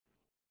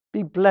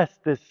Be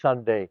blessed this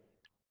Sunday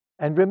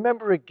and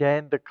remember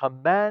again the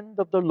command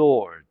of the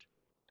Lord.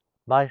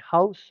 My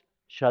house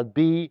shall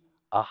be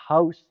a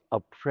house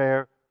of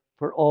prayer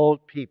for all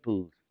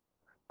peoples.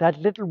 That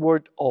little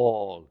word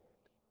all,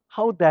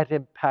 how that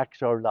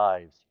impacts our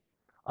lives.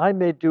 I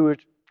may do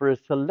it for a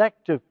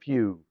selective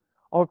few,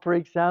 or for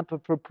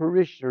example, for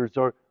parishioners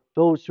or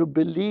those who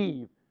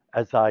believe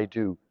as I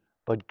do.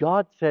 But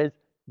God says,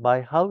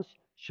 my house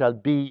shall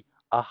be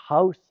a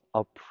house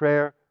of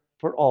prayer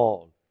for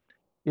all.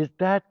 Is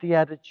that the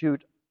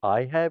attitude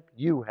I have,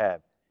 you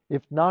have?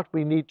 If not,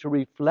 we need to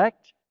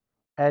reflect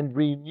and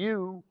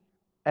renew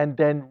and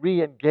then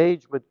re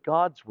engage with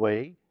God's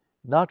way,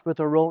 not with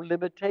our own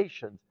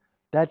limitations.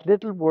 That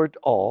little word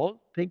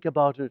all, think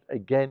about it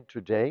again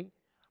today.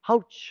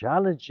 How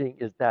challenging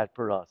is that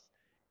for us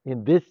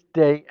in this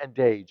day and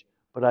age?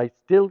 But I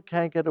still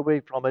can't get away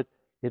from it.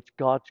 It's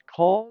God's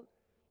call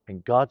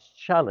and God's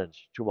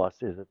challenge to us,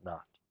 is it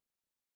not?